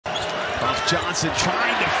Buff Johnson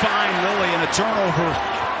trying to find Lilly in a turnover.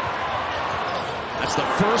 That's the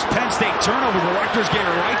first Penn State turnover. The Rutgers gave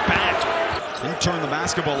it right back. Didn't turn the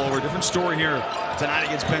basketball over. Different story here tonight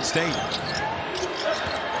against Penn State.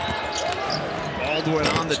 Baldwin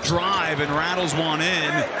on the drive and rattles one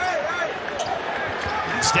in.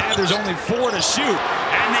 Instead, there's only 4 to shoot,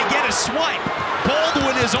 and they get a swipe.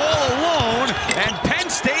 Baldwin is all alone, and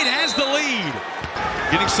Penn State has the lead.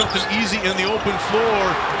 Getting something easy in the open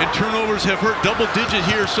floor, and turnovers have hurt double digit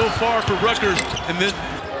here so far for Rutgers. And then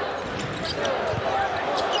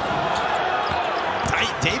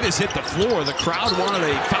Davis hit the floor. The crowd wanted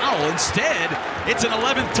a foul. Instead, it's an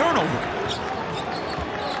 11th turnover.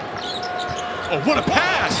 Oh, what a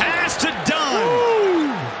pass! Pass to Dunn.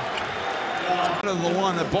 The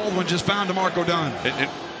one that Baldwin just found to Marco Dunn.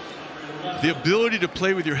 And the ability to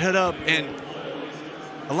play with your head up, and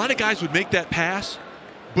a lot of guys would make that pass,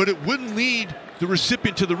 but it wouldn't lead the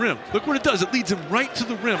recipient to the rim. Look what it does. It leads him right to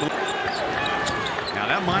the rim. Now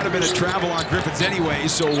that might have been a travel on Griffiths anyway,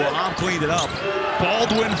 so Wahab cleaned it up.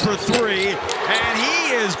 Baldwin for 3, and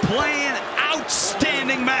he is playing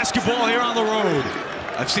outstanding basketball here on the road.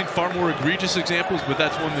 I've seen far more egregious examples, but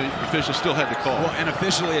that's one the officials still had to call. Well, and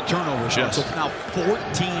officially a turnover shot. Yes. So now 14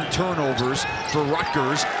 turnovers for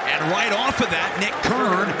Rutgers, and right off of that, Nick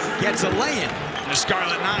Kern gets a lay-in. The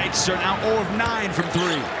Scarlet Knights are now 0 of 9 from 3.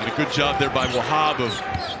 And a good job there by Wahab of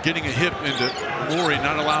getting a hip into Morey,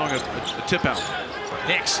 not allowing a tip out.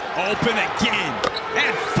 Hicks open again,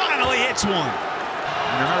 and finally hits one.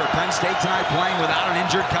 And remember, Penn State tonight playing without an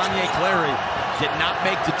injured Kanye Clary. Did not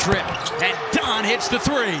make the trip, and Dunn hits the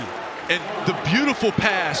 3. And the beautiful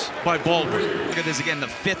pass by Baldwin. Look at this again, the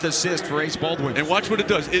 5th assist for Ace Baldwin. And watch what it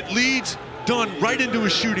does. It leads Dunn right into a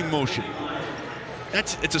shooting motion.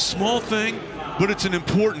 It's a small thing, but it's an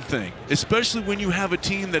important thing, especially when you have a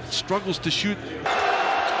team that struggles to shoot.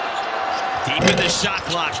 Deep in the shot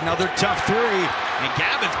clock, another tough 3. And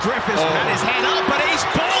Gavin Griffiths had his hand up, but Ace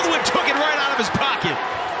Baldwin took it right out of his pocket.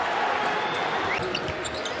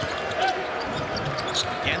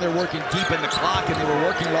 Again, they're working deep in the clock, and they were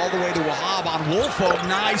working it all the way to Wahab on Wolfo.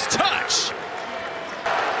 Nice touch.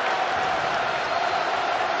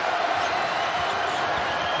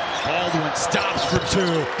 Baldwin stops for 2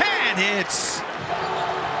 and hits.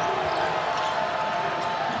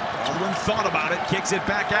 Baldwin thought about it, kicks it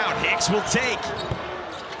back out. Hicks will take.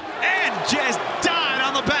 And just died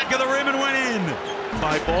on the back of the rim and went in.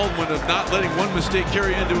 By Baldwin of not letting one mistake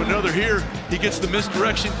carry into another. Here, he gets the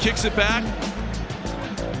misdirection, kicks it back.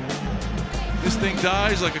 This thing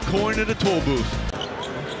dies like a coin at a toll booth.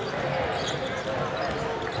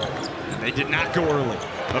 And they did not go early.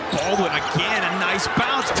 But Baldwin again, a nice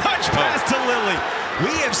bounce, touch pass to Lilly.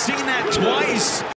 We have seen that twice.